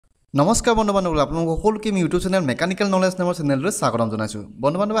নমস্কাৰ বন্ধু বান্ধৱ আপোনালোক সকলোকে আমি ইউটিউব চেনেল মেকানিকেল নলেজ নামৰ চেনেললৈ স্বাগতম জনাইছোঁ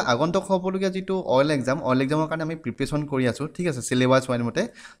বন্ধু বান্ধৱ আগন্তুক হ'বলগীয়া যিটো অইল এক্সামৰ কাৰণে আমি প্ৰিপেৰেশ্যন কৰি আছোঁ ঠিক আছে চিলেবাছ ৱাইজ মতে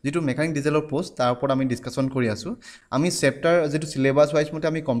যিটো মেকানিক ডিজেলৰ পোষ্ট তাৰ ওপৰত আমি ডিছকাশ্যন কৰি আছোঁ আমি চেপ্টাৰ যিটো চিলেবাছ ৱাইজ মতে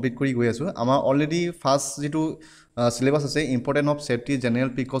আমি কমপ্লিট কৰি গৈ আছোঁ আমাৰ অলৰেডি ফাৰ্ষ্ট যিটো চিলেবাছ আছে important of safety general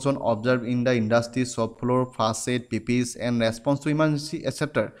precaution observe in the industry shop floor first add পিপিজ and response two emergency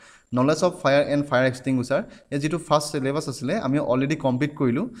এটচেপ্টাৰ knowledge of fire and fire extinguisher এই যিটো ফাৰ্ষ্ট চিলেবাছ আছিলে আমি অলৰেডি কমপ্লিট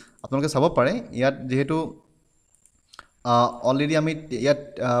কৰিলোঁ আপোনালোকে চাব পাৰে ইয়াত যেহেতু অলৰেডি আমি ইয়াত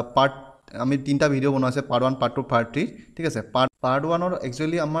পাৰ্ট আমি তিনিটা ভিডিঅ' বনোৱা আছে পাৰ্ট 1 পাৰ্ট 2 পাৰ্ট 3 ঠিক আছে পাৰ্ট 1ৰ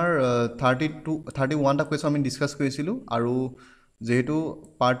একচুৱেলি আমাৰ 31টা কুৱেশ্যন আমি ডিছকাছ কৰিছিলোঁ আৰু যেহেতু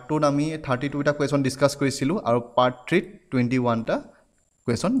পাৰ্ট 2ত আমি 32টা কুৱেশ্যন ডিছকাছ কৰিছিলোঁ আৰু পাৰ্ট 3ত 21টা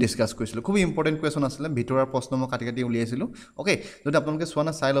কুৱেশ্যন ডিছকাছ কৰিছিলোঁ খুব ইম্পৰ্টেণ্ট কুৱেশ্যন আছিলে ভিতৰৰ প্ৰশ্ন মই কাটি কাটি উলিয়াইছিলোঁ অ'কে যদি আপোনালোকে চোৱা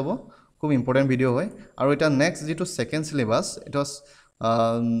নাই চাই ল'ব খুব ইম্পৰ্টেণ্ট ভিডিঅ' হয় আৰু এতিয়া নেক্সট যিটো ছেকেণ্ড চিলেবাছ এইটো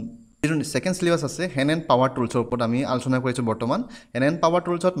যিটো ছেকেণ্ড চিলেবাছ আছে হেণ্ড এণ্ড পাৱাৰ টুলছৰ ওপৰত আমি আলোচনা কৰিছোঁ বৰ্তমান hand and power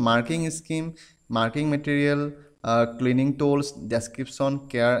টুলছত marking scheme marking material cleaning tools description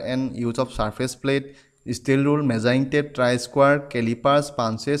care and use of surface plate still rule measuring tap try square কেলিপাৰ্ছ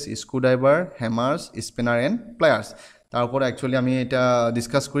পাঞ্চেছ screwdriver হেমাৰ্ছ spinner and প্লায়াৰ্ছ তাৰ ওপৰত একচুৱেলি আমি এতিয়া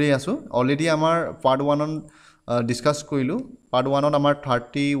ডিছকাছ কৰি আছোঁ অলৰেডি আমাৰ পাৰ্ট 1ত ডিছকাছ কৰিলোঁ পাৰ্ট 1ত আমাৰ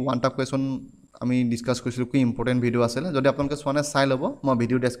 31টা question আমি ডিছকাছ কৰিছিলোঁ কি ইম্পৰ্টেণ্ট ভিডিঅ' আছিলে যদি আপোনালোকে চোৱা নাই চাই ল'ব মই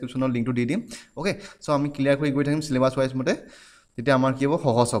ভিডিঅ' ডেছক্ৰিপশ্যনৰ লিংকটো দি দিম অ'কে চ' আমি ক্লিয়াৰ কৰি গৈ থাকিম চিলেবাছ ৱাইজ মতে তেতিয়া আমাৰ কি হ'ব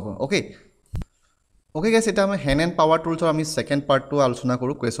সহজ হ'ব অ'কে গাইছ এতিয়া আমি হেণ্ড এণ্ড পাৱাৰ টুলছৰ আমি ছেকেণ্ড পাৰ্টটো আলোচনা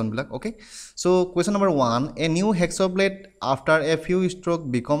কৰোঁ কুৱেশ্যনবিলাক okay so' question number 1 a new hex blade after a few stroke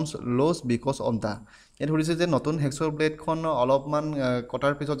বিকমছ loss because of the ইয়াত সুধিছে যে নতুন হেক্সৰ ব্লেডখন অলপমান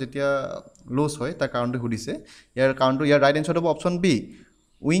কটাৰ পিছত যেতিয়া লছ হয় তাৰ কাৰণটো সুধিছে ইয়াৰ ৰাইট এনচাৰটো হ'ব অপশ্যন বি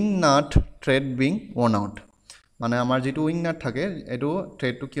উইং নাট থ্ৰেড বিং ৱৰ্ন আউট মানে আমাৰ যিটো উইং নাট থাকে এইটো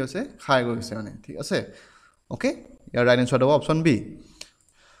থ্ৰেডটো কি হৈছে খাই গৈছে মানে ঠিক আছে অ'কে ইয়াৰ ৰাইট এনচাৰটো হ'ব option B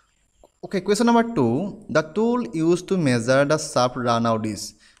okay question number 2 the tool use to measure the চাপ run out is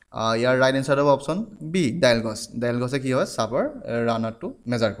year right এনচাৰটো হ'ব অপশ্যন বি ডাইল গছে কি হয় চাপৰ ৰান আউটটো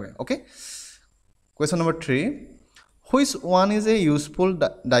মেজাৰ কৰে okay Question number 3. Which one is a useful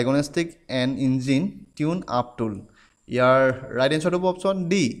diagnostic and engine tune-up tool? Your right answer to option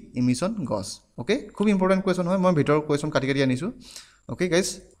D. Emission gauge. Okay. খুব important question হয় মই ভিতৰ question কাটি কাটি আনিছো. Okay guys.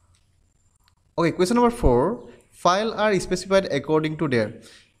 Okay. Question number 4. File are specified according to their.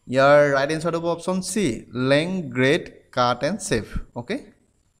 Your right answer to option C. Length, grade, cut and shape. Okay.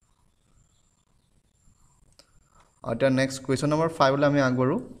 Next question number 5 লৈ আমি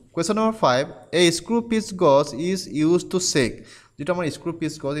আগবাঢ়ো Question number 5 a screw pitch gauge is used to check যেটো আমাৰ screw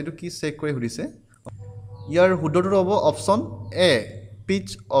pitch gauge এটো কি check কৰি সুধিছে ইয়াৰ শুদ্ধটো হ'ব option A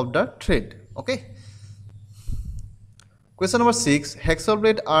pitch of the thread okay Question number 6 hacksaw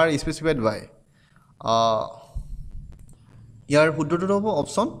blade are specified by ইয়াৰ শুদ্ধটো হ'ব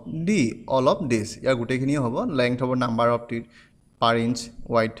option D all of this ইয়াৰ গুটেখিনি হ'ব length হ'ব number of teeth per inch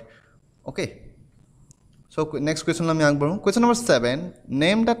wide okay So next question আমি আগবাঢ়ো Question number 7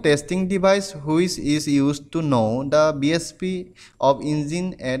 name the testing device which is used to know the BSP of engine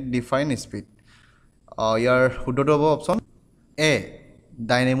at different speed ইয়াৰ শুদ্ধটো হ'ব option A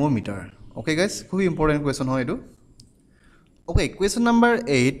dynamometer okay guys খুব important question হয় এইটো okay question number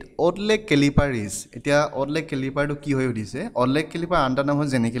 8 odd leg caliper is এতিয়া odd leg caliper টো কি হৈ উঠিছে odd leg caliper আনটা নাম হয়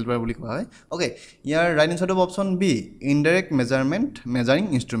জেনি caliper বুলি কোৱা হয় okay ইয়াৰ ৰাইট এনচাৰটো হ'ব option B indirect measuring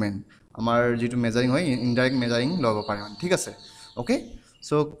instrument আমাৰ যেটো মেজাৰিং হয় ইনডাইৰেক্ট মেজাৰিং ল'ব পাৰে মানে ঠিক আছে ওকে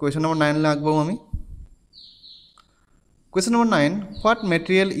সো কোৱেশ্চন নম্বৰ 9 লৈ আগবাঢ়ো আমি question number 9 what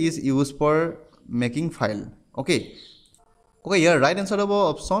material is used for making file okay year right answer হ'ব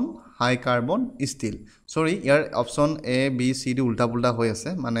অপচন হাই কাৰ্বন ষ্টিল সৰি ইয়াৰ option A B C D উল্টা পুল্টা হৈ আছে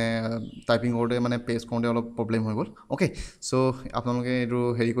মানে টাইপিং কৰোতে মানে পেজ কৰোতে অলপ প্ৰবলেম হৈ গ'ল ওকে সো আপোনালোকে এটো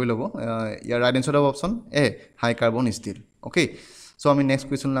হেৰি কৰি ল'ব ইয়াৰ ৰাইট এনসাৰ হ'ব option A high carbon still okay So, I mean, next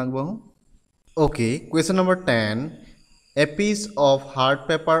question lagbo. Okay, question number 10. A piece of hard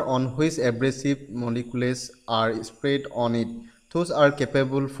paper on which abrasive molecules are sprayed on it. Those are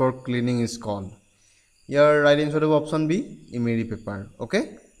capable for cleaning is called. Your right answer is option B, emery paper. Okay.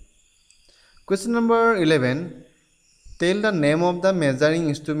 Question number 11. Tell the name of the measuring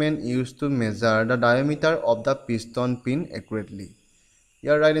instrument used to measure the diameter of the piston pin accurately.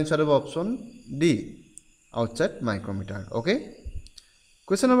 Your right answer is option D, outside micrometer. Okay.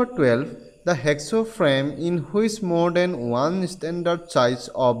 Question number 12. The hexo frame in which more than one standard size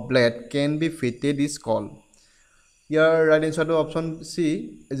of blade can be fitted is called. Your right answer to option C,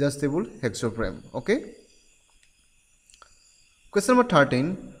 adjustable hexo frame. Okay. Question number 13.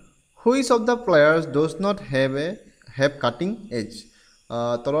 Which of the pliers does not have cutting edge?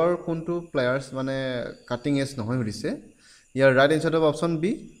 তলৰ কোনটো প্লায়াৰ্ছ মানে cutting edge নহয় সুধিছে ইয়াৰ right এনচাৰটো হ'ব option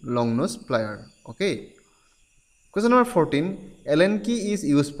B লং nose plier okay question number 14 LN কি is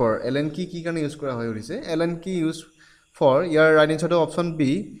use for LN কি কাৰণে use কৰা হয় সুধিছে এলএন কি use for year right এনচাৰটো option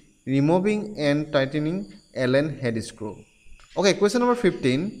B ৰিমুভিং and tightening LN head screw okay question number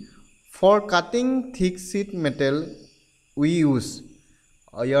 15 for cutting থিক sheet metal উই use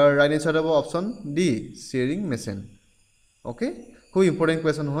ইয়াৰ right এনচাৰটো হ'ব option D চিয়াৰিং machine okay খুব ইম্পৰ্টেণ্ট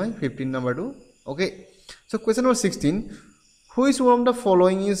কুৱেশ্যন হয় 15 নম্বৰটো okay so' question number 16 which one of the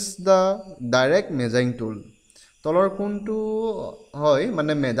following is the direct measuring টুল তলৰ কোনটো হয়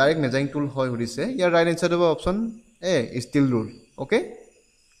মানে direct measuring টুল হয় সুধিছে ইয়াৰ ৰাইট এনচাৰটো হ'ব option A still rule okay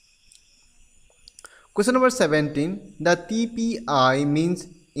question number 17 the TPI means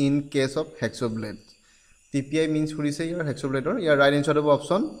in cash of Hexo blade TPI means সুধিছে ইয়াৰ Hexo ব্লেডৰ ইয়াৰ right এনচাৰটো হ'ব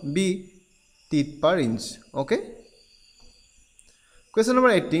option B teeth per inch okay Question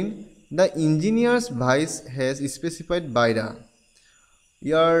number 18. The engineer's vice has specified by the.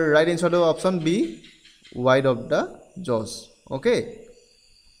 Your right answer to option B. Wide of the jaws. Okay.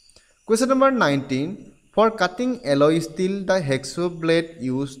 Question number 19. For cutting alloy steel, the hexo blade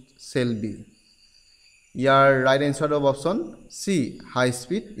used shall be. Your right answer to option C. High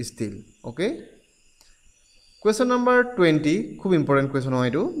speed steel. Okay. Question number 20. খুব important question হয়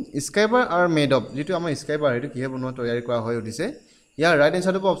এইটো স্কাইপাৰ are made of. যেটো আমাৰ স্কাইপাৰ এইটো কিহে বনোৱা তৈয়াৰী কৰা হয় উঠিছে ইয়াৰ ৰাইট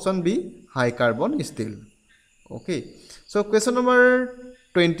এনচাৰটো হ'ব option B high carbon still okay so' question number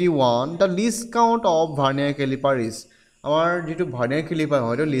 21 the least count of vernier caliper is আমাৰ যিটো ভাৰ্নিয়াৰ কেলিপাৰ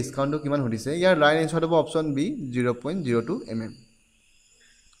হয় এইটো লিষ্ট কাউণ্টটো কিমান সুধিছে ইয়াৰ ৰাইট এনচাৰটো হ'ব option B 0.02 mm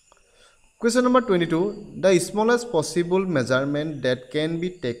question number 22 the smallest possible measurement date can be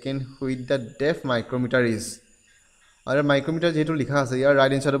taken with the deaf micrometer is আৰু micrometer যিহেতু লিখা আছে ইয়াৰ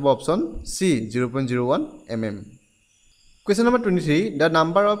ৰাইট এনচাৰটো হ'ব option C 0.01 mm Question number 23. The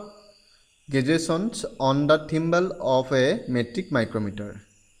number of graduations on the thimble of a metric micrometer.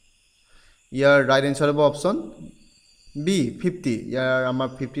 Your right answer of option B 50. Your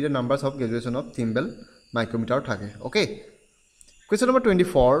 50 the numbers of graduation of thimble micrometer thake. Okay. Question number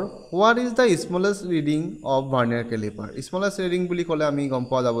 24. What is the smallest reading of vernier caliper? Smallest reading buli kole ami gom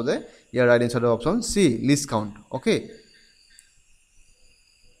pawa jabo je. Your right answer of option C least count. Okay.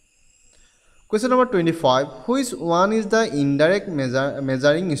 Question number 25. Which one is the indirect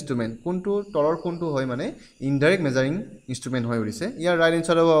measuring instrument? Kuntu tolor kuntu hoy mane indirect measuring instrument hoy urise. Your right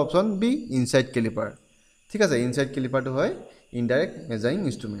answer of option B inside caliper. Thik ase inside caliper to hoy indirect measuring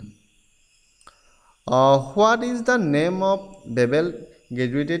instrument. What is the name of bevel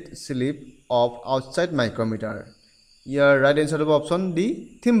graduated slip of outside micrometer? Your right answer of option D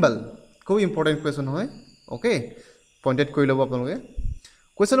thimble. খুব important question hoy. Okay. Pointed koi lobo apnaloge.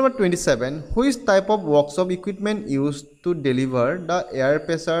 Question number 27. Which type of workshop equipment used to deliver the air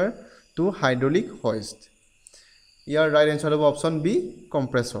pressure to hydraulic hoist? Your right answer of option B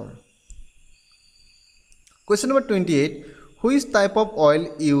compressor. Question number 28. Which type of oil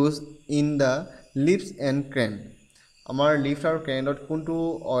used in the lifts and crane? Amar lift or crane dot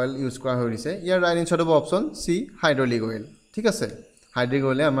kuntu oil use kora hoise. Your right answer of option C hydraulic oil. Thik ase hydraulic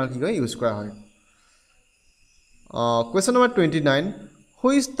oil amar ki koi use kora hoy. Question number 29.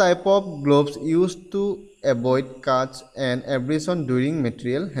 Which type of gloves used to avoid cuts and abrasion during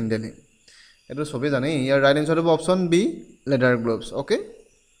material handling? Eto sobe jane. Your right answer of option B leather gloves. Okay.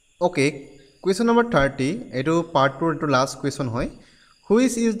 Okay. Question number 30. Eto part 2 eto last question hoy.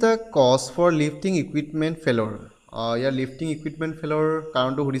 Which is the cause for lifting equipment failure? Your lifting equipment failure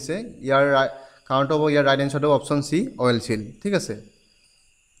karon to hudise. Your count of your right answer of option C oil seal. Thik ase.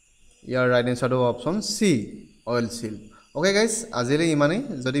 Your right answer of option C oil seal. Okay guys, azile imane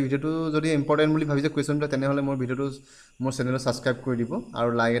jodi video to jodi important boli bhabise question ta tene hole mor video to mor channel subscribe kori dibo aru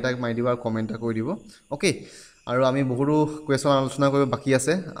like eta mai dibo aru comment ta kori dibo okay aru ami bohuru question alochona koribo baki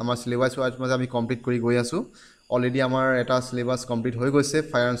ase amar syllabus wise maje ami complete kori goi asu already amar eta syllabus complete hoi goise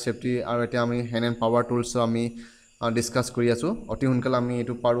fire and safety aru eta ami hand and power tools ami discuss kori asu oti hunkala ami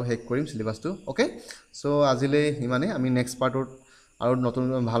etu paru hack korim syllabus tu okay so azile imane ami next part aru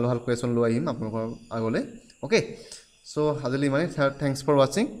notun bhalo bhal question lo ahim apnalokor agole okay So, Hadali Mani, thanks for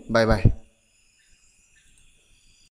watching. Bye bye.